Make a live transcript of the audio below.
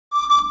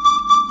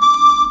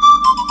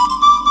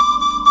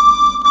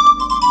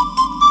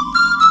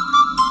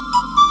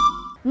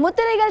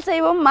முத்திரைகள்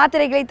செய்வோம்,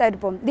 மாத்திரைகளை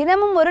தவிர்ப்போம்.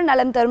 தினமும் ஒரு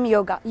நலம் தரும்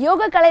யோகா.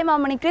 யோக கலை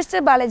மாமணி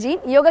கிறிஸ்டர்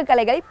பாலாஜியின் யோக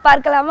கலைகளை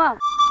பார்க்கலாமா?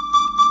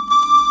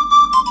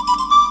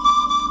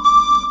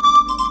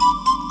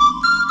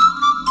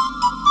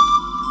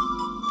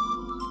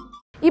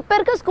 இப்போ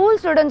இருக்க ஸ்கூல்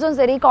ஸ்டூடெண்ட்ஸும்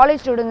சரி,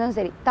 காலேஜ் ஸ்டூடெண்ட்ஸும்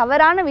சரி,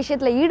 தவறான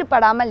விஷயத்தில்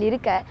ஈடுபடாமல்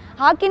இருக்க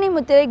ஆக்கினி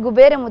முத்திரை,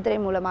 குபேர முத்திரை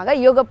மூலமாக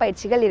யோக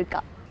பயிற்சிகள்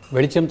இருக்கா?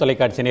 வெளிச்சம்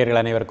தொலைக்காட்சி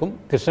நேயர்கள் அனைவருக்கும்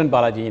கிருஷ்ணன்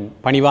பாலாஜியின்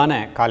பணிவான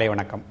காலை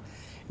வணக்கம்.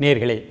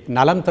 நேயர்களே,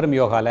 நலம் தரும்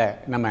யோகாவில்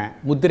நம்ம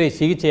முத்திரை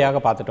சிகிச்சையாக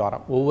பார்த்துட்டு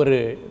வரோம். ஒவ்வொரு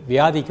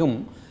வியாதிக்கும்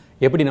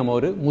எப்படி நம்ம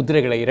ஒரு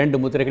முத்திரைகளை, 2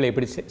 முத்திரைகளை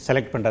எப்படி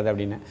செலக்ட் பண்ணுறது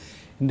அப்படின்னு.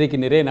 இன்றைக்கு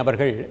நிறைய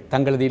நபர்கள்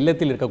தங்களது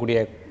இல்லத்தில் இருக்கக்கூடிய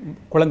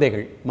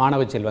குழந்தைகள்,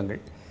 மாணவ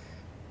செல்வங்கள்,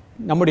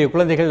 நம்முடைய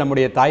குழந்தைகள்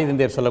நம்முடைய தாய்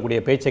தந்தையர் சொல்லக்கூடிய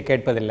பேச்சை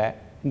கேட்பதில்லை.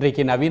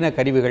 இன்றைக்கு நவீன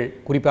கருவிகள்,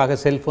 குறிப்பாக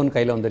செல்ஃபோன்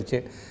கையில் வந்துருச்சு.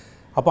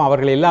 அப்போ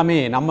அவர்கள் எல்லாமே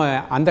நம்ம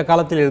அந்த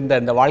காலத்தில் இருந்த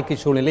அந்த வாழ்க்கை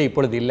சூழ்நிலை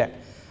இப்பொழுது இல்லை.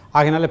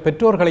 ஆகையினால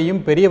பெற்றோர்களையும்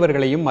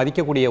பெரியவர்களையும்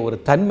மதிக்கக்கூடிய ஒரு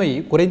தன்மை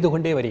குறைந்து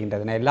கொண்டே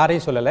வருகின்றது. நான்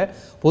எல்லாரையும் சொல்லலை,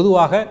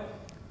 பொதுவாக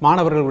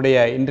மாணவர்களுடைய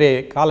இன்றைய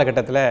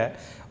காலகட்டத்தில்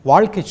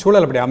வாழ்க்கை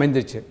சூழல் அப்படி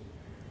அமைந்துச்சு.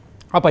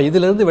 அப்போ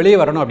இதிலிருந்து வெளியே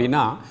வரணும்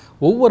அப்படின்னா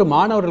ஒவ்வொரு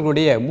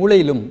மாணவர்களுடைய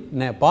மூளையிலும்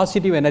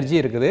பாசிட்டிவ் எனர்ஜி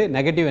இருக்குது,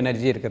 நெகட்டிவ்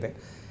எனர்ஜி இருக்குது.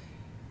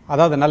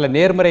 அதாவது நல்ல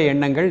நேர்மறை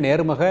எண்ணங்கள்,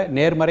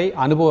 நேர்மறை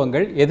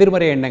அனுபவங்கள்,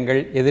 எதிர்மறை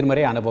எண்ணங்கள்,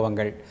 எதிர்மறை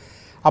அனுபவங்கள்.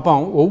 அப்போ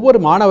ஒவ்வொரு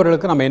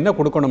மாணவர்களுக்கும் நம்ம என்ன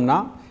கொடுக்கணும்னா,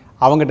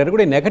 அவங்ககிட்ட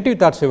இருக்கக்கூடிய நெகட்டிவ்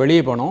தாட்ஸை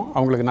வெளியே போகணும்,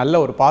 அவங்களுக்கு நல்ல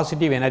ஒரு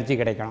பாசிட்டிவ் எனர்ஜி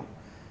கிடைக்கணும்.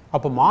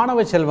 அப்போ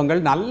மாணவ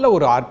செல்வங்கள் நல்ல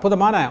ஒரு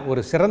அற்புதமான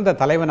ஒரு சிறந்த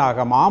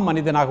தலைவனாக,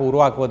 மனிதனாக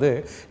உருவாக்குவது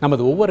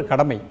நமது ஒவ்வொரு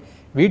கடமை.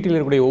 வீட்டில்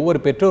இருக்கக்கூடிய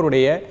ஒவ்வொரு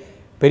பெற்றோருடைய,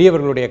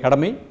 பெரியவர்களுடைய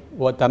கடமை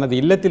தனது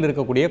இல்லத்தில்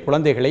இருக்கக்கூடிய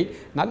குழந்தைகளை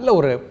நல்ல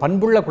ஒரு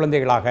பண்புள்ள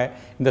குழந்தைகளாக,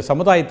 இந்த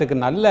சமுதாயத்துக்கு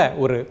நல்ல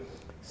ஒரு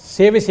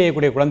சேவை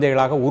செய்யக்கூடிய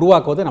குழந்தைகளாக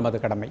உருவாக்குவது நமது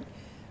கடமை.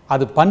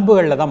 அது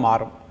பண்புகளில் தான்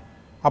மாறும்.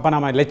 அப்போ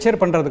நம்ம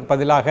லெக்சர் பண்ணுறதுக்கு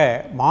பதிலாக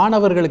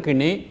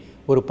மாணவர்களுக்குன்னே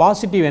ஒரு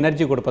பாசிட்டிவ்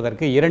எனர்ஜி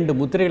கொடுப்பதற்கு 2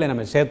 முத்திரைகளை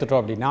நம்ம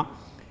சேர்த்துட்டோம் அப்படின்னா,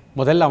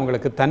 முதல்ல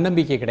அவங்களுக்கு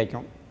தன்னம்பிக்கை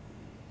கிடைக்கும்.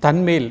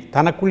 தன்மேல்,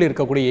 தனக்குள்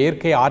இருக்கக்கூடிய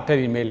இயற்கை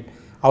ஆற்றலின் மேல்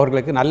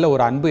அவர்களுக்கு நல்ல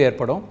ஒரு அன்பு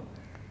ஏற்படும்.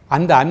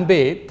 அந்த அன்பே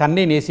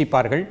தன்னை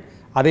நேசிப்பார்கள்,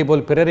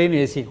 அதேபோல் பிறரையும்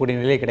நேசிக்கக்கூடிய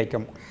நிலை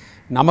கிடைக்கும்.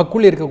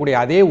 நமக்குள் இருக்கக்கூடிய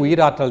அதே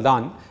உயிராற்றல்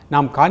தான்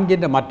நாம்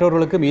காண்கின்ற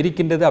மற்றவர்களுக்கும்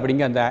இருக்கின்றது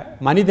அப்படிங்கிற அந்த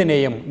மனித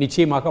நேயம்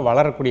நிச்சயமாக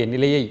வளரக்கூடிய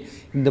நிலையை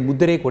இந்த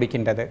முத்திரை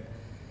கொடுக்கின்றது.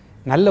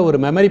 நல்ல ஒரு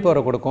மெமரி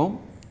பவரை கொடுக்கும்.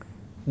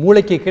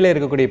 மூளைக்கு கீழே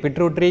இருக்கக்கூடிய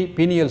பிட்ரூட்டரி,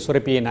 பீனியல்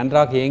சுரப்பியை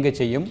நன்றாக இயங்க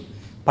செய்யும்.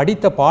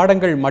 படித்த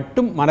பாடங்கள்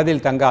மட்டும்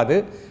மனதில் தங்காது,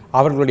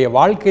 அவர்களுடைய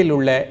வாழ்க்கையில்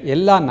உள்ள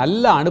எல்லா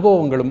நல்ல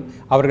அனுபவங்களும்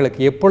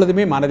அவர்களுக்கு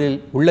எப்பொழுதுமே மனதில்,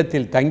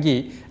 உள்ளத்தில் தங்கி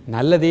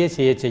நல்லதையே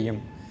செய்ய செய்யும்.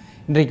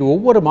 இன்றைக்கு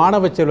ஒவ்வொரு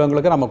மாணவ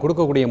செல்வங்களுக்கும் நம்ம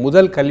கொடுக்கக்கூடிய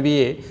முதல்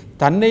கல்வியே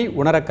தன்னை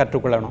உணர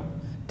கற்றுக்கொள்ளணும்.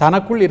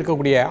 தனக்குள்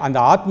இருக்கக்கூடிய அந்த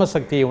ஆத்ம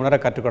சக்தியை உணர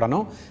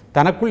கற்றுக்கொள்ளணும்.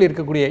 தனக்குள்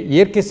இருக்கக்கூடிய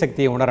இயற்கை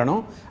சக்தியை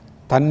உணரணும்.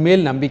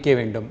 தன்மேல் நம்பிக்கை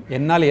வேண்டும்.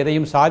 என்னால்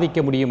எதையும் சாதிக்க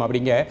முடியும்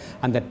அப்படிங்க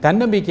அந்த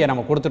தன்னம்பிக்கையை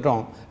நம்ம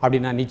கொடுத்துட்டோம்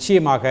அப்படின்னா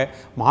நிச்சயமாக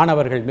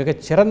மாணவர்கள்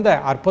மிகச்சிறந்த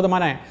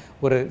அற்புதமான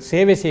ஒரு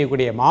சேவை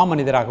செய்யக்கூடிய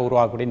மாமனிதராக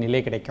உருவாகக்கூடிய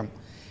நிலை கிடைக்கும்.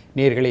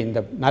 நேயர்களே, இந்த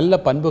நல்ல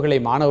பண்புகளை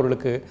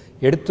மாணவர்களுக்கு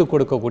எடுத்து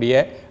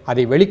கொடுக்கக்கூடிய,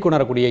 அதை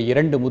வெளிக்கொணரக்கூடிய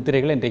 2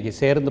 முத்திரைகளை இன்றைக்கு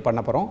சேர்ந்து பண்ண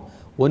போகிறோம்.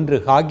 ஒன்று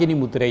ஆக்கினி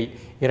முத்திரை,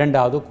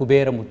 2வது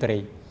குபேர முத்திரை.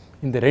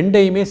 இந்த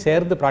 2ஐயுமே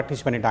சேர்ந்து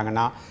ப்ராக்டிஸ்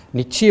பண்ணிட்டாங்கன்னா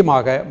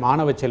நிச்சயமாக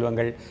மாணவ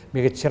செல்வங்கள்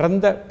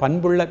மிகச்சிறந்த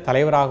பண்புள்ள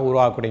தலைவராக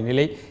உருவாகக்கூடிய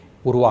நிலை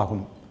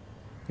உருவாகும்.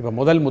 இப்போ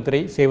முதல்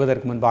முத்திரை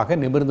செய்வதற்கு முன்பாக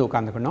நிமிர்ந்து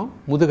உட்கார்ந்துக்கணும்.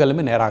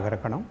 முதுகெலும்பு நேராக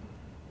இருக்கணும்.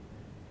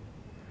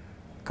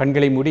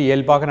 கண்களை மூடி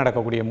இயல்பாக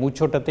நடக்கக்கூடிய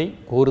மூச்சோட்டத்தை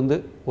கூர்ந்து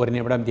 1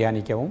 நிமிடம்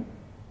தியானிக்கவும்.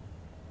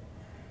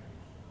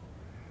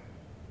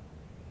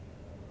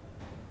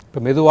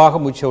 இப்போ மெதுவாக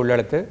மூச்சை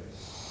உள்ளெடுத்து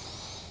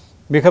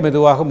மிக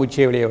மெதுவாக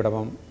மூச்சை வெளியே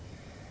விடவும்.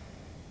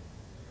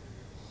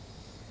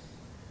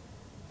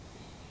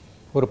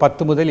 ஒரு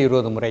 10 முதல்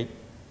 20 முறை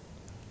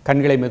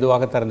கண்களை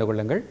மெதுவாக திறந்து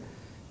கொள்ளுங்கள்.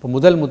 இப்போ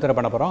முதல் முத்திரை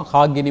பண்ண போகிறோம்,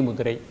 ஆக்கினி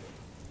முத்திரை.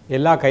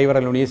 எல்லா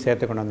கைவிரலுனையும்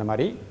சேர்த்துக்கணும். அந்த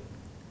மாதிரி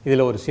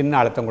இதில் ஒரு சின்ன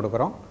அழுத்தம்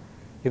கொடுக்குறோம்.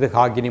 இது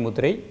ஆக்கினி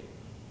முத்திரை.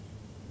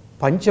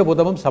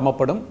 பஞ்சபூதமும்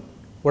சமப்படும்,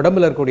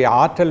 உடம்பில் இருக்கக்கூடிய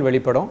ஆற்றல்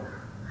வெளிப்படும்,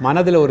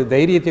 மனதில் ஒரு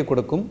தைரியத்தை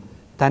கொடுக்கும்,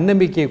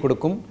 தன்னம்பிக்கையை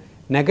கொடுக்கும்,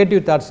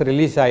 நெகட்டிவ் தாட்ஸ்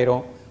ரிலீஸ்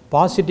ஆயிரும்,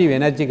 பாசிட்டிவ்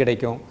எனர்ஜி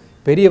கிடைக்கும்,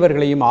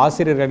 பெரியவர்களையும்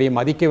ஆசிரியர்களையும்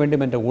மதிக்க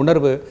வேண்டும் என்ற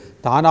உணர்வு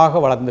தானாக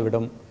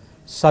வளர்ந்துவிடும்.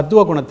 சத்துவ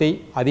குணத்தை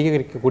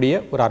அதிகரிக்கக்கூடிய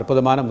ஒரு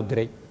அற்புதமான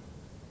முத்திரை.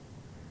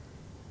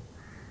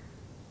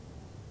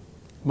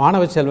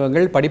 மாணவ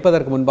செல்வங்கள்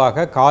படிப்பதற்கு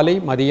முன்பாக காலை,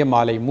 மதியம்,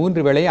 மாலை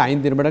 3 வேளை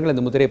 5 நிமிடங்கள்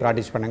இந்த முத்திரையை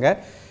ப்ராக்டிஸ் பண்ணுங்கள்.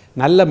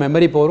 நல்ல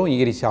மெமரி பவரும்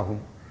இன்க்ரீஸ்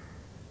ஆகும்.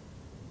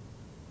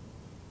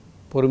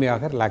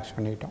 பொறுமையாக ரிலாக்ஸ்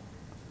பண்ணிக்கிட்டோம்.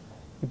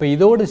 இப்போ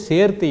இதோடு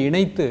சேர்த்து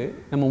இணைத்து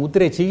நம்ம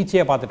முத்திரை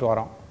சிகிச்சையை பார்த்துட்டு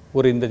வரோம்.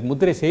 இந்த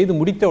முத்திரை செய்து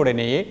முடித்த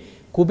உடனேயே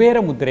குபேர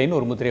முத்திரைன்னு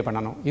ஒரு முத்திரை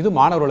பண்ணணும். இது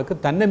மாணவர்களுக்கு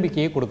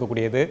தன்னம்பிக்கையை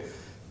கொடுக்கக்கூடியது,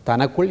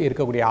 தனக்குள்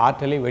இருக்கக்கூடிய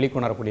ஆற்றலை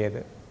வெளிக்கொணரக்கூடியது.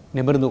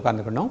 நிமிர்ந்து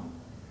உட்கார்ந்துக்கணும்.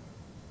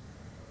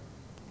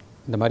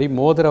 இந்த மாதிரி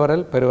மோதிர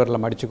விரல் பெருவிரலை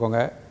மடிச்சுக்கோங்க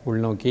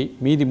உள்நோக்கி.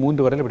 மீதி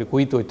 3 விரல் இப்படி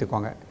குவித்து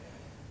வைத்துக்கோங்க.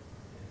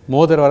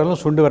 மோதிர விரலும்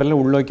சுண்டு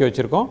விரலும் உள்நோக்கி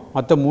வச்சுருக்கோம்.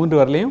 மற்ற 3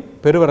 விரலையும்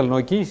பெருவிரல்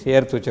நோக்கி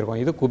சேர்த்து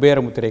வச்சுருக்கோம். இது குபேர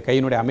முத்திரை.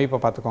 கையினுடைய அமைப்பை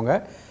பார்த்துக்கோங்க.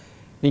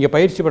 நீங்கள்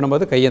பயிற்சி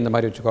பண்ணும்போது கையை அந்த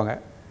மாதிரி வச்சுக்கோங்க.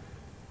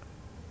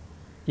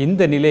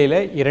 இந்த நிலையில்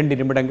 2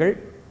 நிமிடங்கள்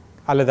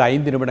அல்லது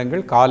 5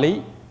 நிமிடங்கள் காலை,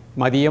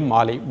 மதியம்,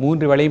 மாலை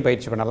 3 வேளையும்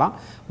பயிற்சி பண்ணலாம்.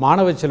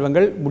 மாணவ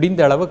செல்வங்கள்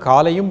முடிந்த அளவு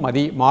காலையும்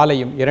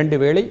மாலையும் 2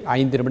 வேளை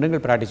 5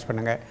 நிமிடங்கள் ப்ராக்டிஸ்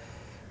பண்ணுங்கள்.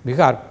 மிக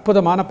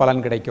அற்புதமான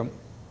பலன் கிடைக்கும்.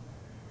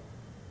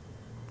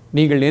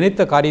 நீங்கள்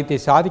நினைத்த காரியத்தை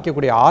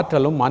சாதிக்கக்கூடிய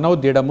ஆற்றலும்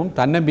மனோதிடமும்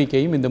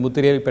தன்னம்பிக்கையும் இந்த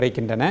முத்திரையில்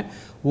பிறக்கின்றன.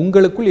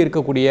 உங்களுக்குள்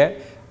இருக்கக்கூடிய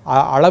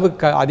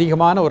அளவுக்கு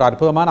அதிகமான ஒரு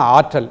அற்புதமான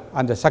ஆற்றல்,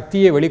 அந்த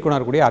சக்தியை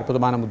வெளிக்கொணரக்கூடிய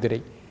அற்புதமான முத்திரை.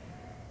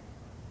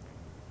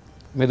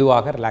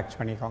 மெதுவாக ரிலாக்ஸ்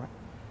பண்ணிக்கோங்க.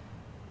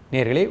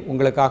 நேர்களே,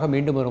 உங்களுக்காக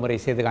மீண்டும் ஒரு முறை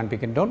செய்து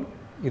காண்பிக்கின்றோம்.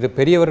 இது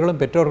பெரியவர்களும்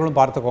பெற்றோர்களும்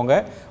பார்த்துக்கோங்க.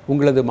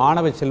 உங்களது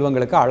மாணவ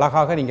செல்வங்களுக்கு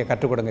அழகாக நீங்கள்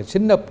கற்றுக் கொடுங்க.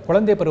 சின்ன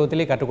குழந்தை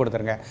பருவத்திலே கற்றுக்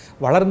கொடுத்துருங்க.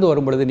 வளர்ந்து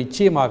வரும் பொழுது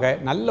நிச்சயமாக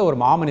நல்ல ஒரு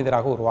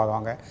மாமனிதராக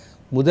உருவாகுவாங்க.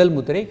 முதல்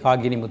முத்திரை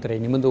காகினி முத்திரை.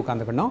 நிமிர்ந்து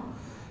உட்காந்துக்கணும்.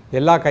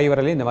 எல்லா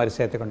கைவரலையும் இந்த மாதிரி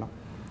சேர்த்துக்கணும்.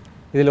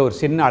 இதில் ஒரு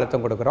சின்ன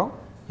அழுத்தம் கொடுக்குறோம்.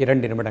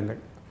 2 நிமிடங்கள்.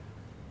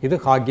 இது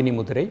காகினி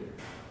முத்திரை.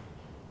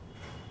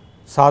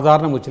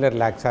 சாதாரண மூச்சில்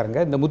ரிலாக்ஸாக இருங்க.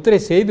 இந்த முத்திரை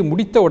செய்து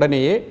முடித்த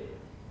உடனேயே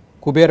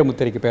குபேர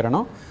முத்திரைக்கு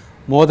போயிடணும்.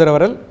 மோதிர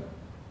விரல்,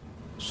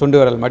 சுண்டு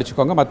விரல்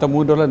மடிச்சுக்கோங்க. மற்ற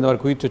 3 விரல் இந்த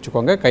மாதிரி குவிச்சு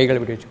வச்சுக்கோங்க. கைகளை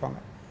விட்டு வச்சுக்கோங்க.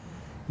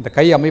 இந்த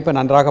கை அமைப்பை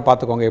நன்றாக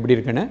பார்த்துக்கோங்க எப்படி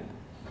இருக்குன்னு.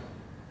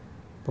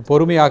 இப்போ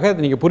பொறுமையாக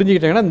நீங்கள்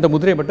புரிஞ்சுக்கிட்டீங்கன்னா இந்த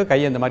முத்திரையை மட்டும்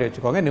கையை இந்த மாதிரி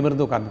வச்சுக்கோங்க.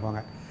 நிமிர்ந்து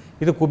உட்காந்துக்கோங்க.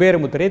 இது குபேர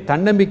முத்திரை.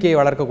 தன்னம்பிக்கையை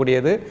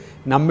வளர்க்கக்கூடியது.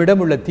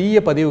 நம்மிடம் உள்ள தீய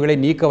பதிவுகளை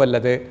நீக்க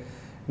வல்லது.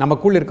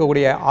 நமக்குள்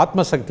இருக்கக்கூடிய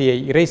ஆத்மசக்தியை,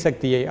 இறை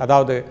சக்தியை,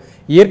 அதாவது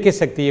இயற்கை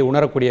சக்தியை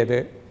உணரக்கூடியது.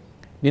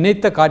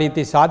 நினைத்த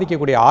காரியத்தை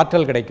சாதிக்கக்கூடிய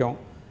ஆற்றல் கிடைக்கும்.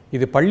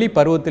 இது பள்ளி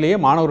பருவத்திலேயே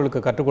மாணவர்களுக்கு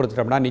கற்றுக்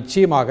கொடுத்துட்டோம்னா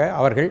நிச்சயமாக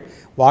அவர்கள்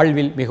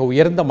வாழ்வில் மிக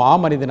உயர்ந்த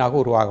மாமனிதனாக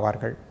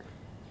உருவாகுவார்கள்.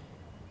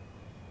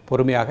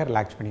 பொறுமையாக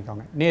ரிலாக்ஸ்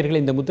பண்ணிக்கோங்க.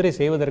 நேயர்களே, இந்த முத்திரை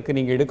செய்வதற்கு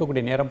நீங்கள்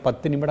எடுக்கக்கூடிய நேரம்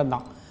 10 நிமிடம்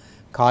தான்.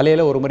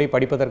 காலையில் ஒரு முறை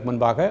படிப்பதற்கு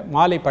முன்பாக,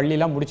 மாலை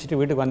பள்ளியெலாம் முடிச்சுட்டு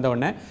வீட்டுக்கு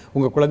வந்தவுடனே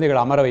உங்கள் குழந்தைகளை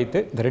அமர வைத்து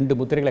இந்த 2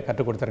 முத்திரைகளை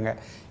கற்றுக் கொடுத்துருங்க.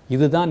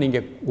 இதுதான்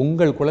நீங்கள்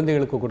உங்கள்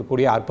குழந்தைகளுக்கு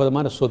கொடுக்கக்கூடிய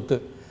அற்புதமான சொத்து.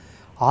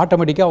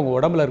 ஆட்டோமேட்டிக்காக அவங்க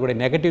உடம்புல இருக்கக்கூடிய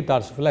நெகட்டிவ்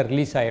தாட்ஸ் ஃபுல்லாக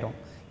ரிலீஸ் ஆயிரும்.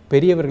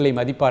 பெரியவர்களை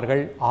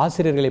மதிப்பார்கள்,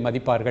 ஆசிரியர்களை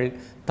மதிப்பார்கள்,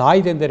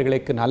 தாய்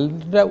தந்தையர்களுக்கு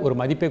நல்ல ஒரு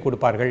மதிப்பை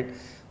கொடுப்பார்கள்.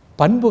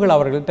 பண்புகள்,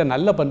 அவர்கள்ட்ட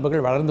நல்ல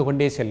பண்புகள் வளர்ந்து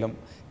கொண்டே செல்லும்.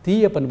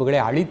 தீய பண்புகளை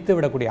அழித்து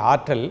விடக்கூடிய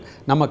ஆற்றல்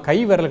நம்ம கை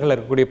விரல்கள்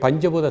இருக்கக்கூடிய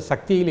பஞ்சபூத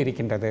சக்தியில்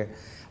இருக்கின்றது.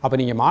 அப்போ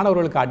நீங்கள்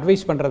மாணவர்களுக்கு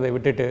அட்வைஸ் பண்ணுறதை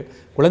விட்டுட்டு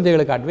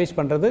குழந்தைகளுக்கு அட்வைஸ்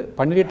பண்ணுறது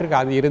பண்ணிகிட்டு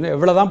இருக்க, அது இருந்து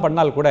எவ்வளோ தான்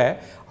பண்ணால் கூட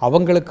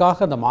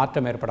அவங்களுக்காக அந்த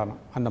மாற்றம்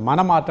ஏற்படணும். அந்த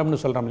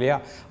மனமாற்றம்னு சொல்கிறோம் இல்லையா,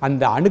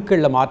 அந்த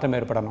அணுக்களில் மாற்றம்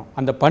ஏற்படணும்,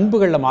 அந்த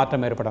பண்புகளில்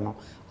மாற்றம் ஏற்படணும்.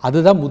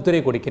 அதுதான்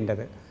முத்திரை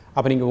கொடுக்கின்றது.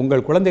 அப்போ நீங்கள்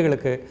உங்கள்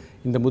குழந்தைகளுக்கு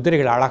இந்த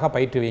முத்திரைகளை அழகாக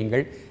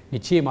பயிற்றுவீங்கள்.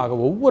 நிச்சயமாக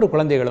ஒவ்வொரு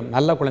குழந்தைகளும்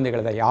நல்ல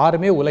குழந்தைகள் தான்.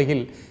 யாருமே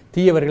உலகில்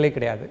தீயவர்களே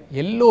கிடையாது.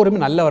 எல்லோருமே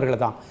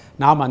நல்லவர்கள் தான்.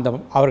 நாம்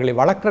அவர்களை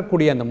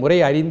வளர்க்கக்கூடிய அந்த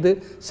முறையை அறிந்து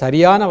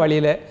சரியான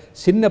வழியில்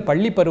சின்ன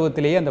பள்ளி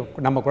பருவத்திலேயே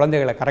நம்ம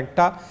குழந்தைகளை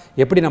கரெக்டாக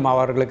எப்படி நம்ம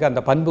அவர்களுக்கு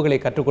அந்த பண்புகளை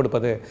கற்றுக்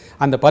கொடுப்பது,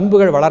 அந்த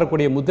பண்புகள்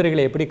வளரக்கூடிய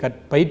முத்திரைகளை எப்படி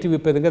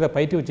பயிற்றுவிப்பதுங்கிறத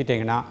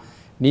பயிற்றுவிச்சிட்டிங்கன்னா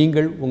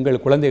நீங்கள்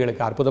உங்கள்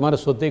குழந்தைகளுக்கு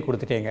அற்புதமான சொத்தை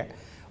கொடுத்துட்டீங்க.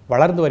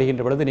 வளர்ந்து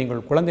வருகின்ற பொழுது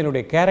நீங்கள்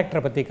குழந்தைகளுடைய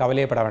கேரக்டரை பற்றி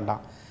கவலையப்பட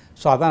வேண்டாம்.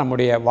 ஸோ அதான்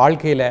நம்முடைய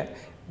வாழ்க்கையில்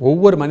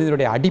ஒவ்வொரு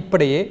மனிதனுடைய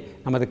அடிப்படையே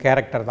நமது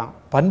கேரக்டர் தான்.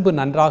 பண்பு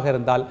நன்றாக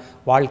இருந்தால்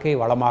வாழ்க்கை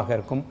வளமாக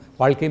இருக்கும்,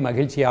 வாழ்க்கை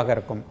மகிழ்ச்சியாக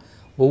இருக்கும்.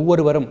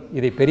 ஒவ்வொருவரும்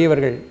இதை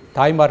பெரியவர்கள்,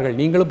 தாய்மார்கள்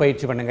நீங்களும்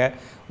பயிற்சி பண்ணுங்கள்.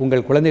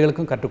 உங்கள்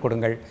குழந்தைகளுக்கும் கற்றுக்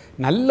கொடுங்கள்.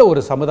 நல்ல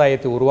ஒரு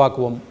சமுதாயத்தை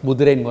உருவாக்குவோம்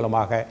முத்திரையின்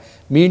மூலமாக.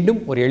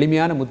 மீண்டும் ஒரு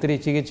எளிமையான முத்திரை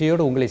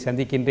சிகிச்சையோடு உங்களை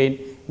சந்திக்கின்றேன்.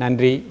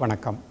 நன்றி,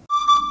 வணக்கம்.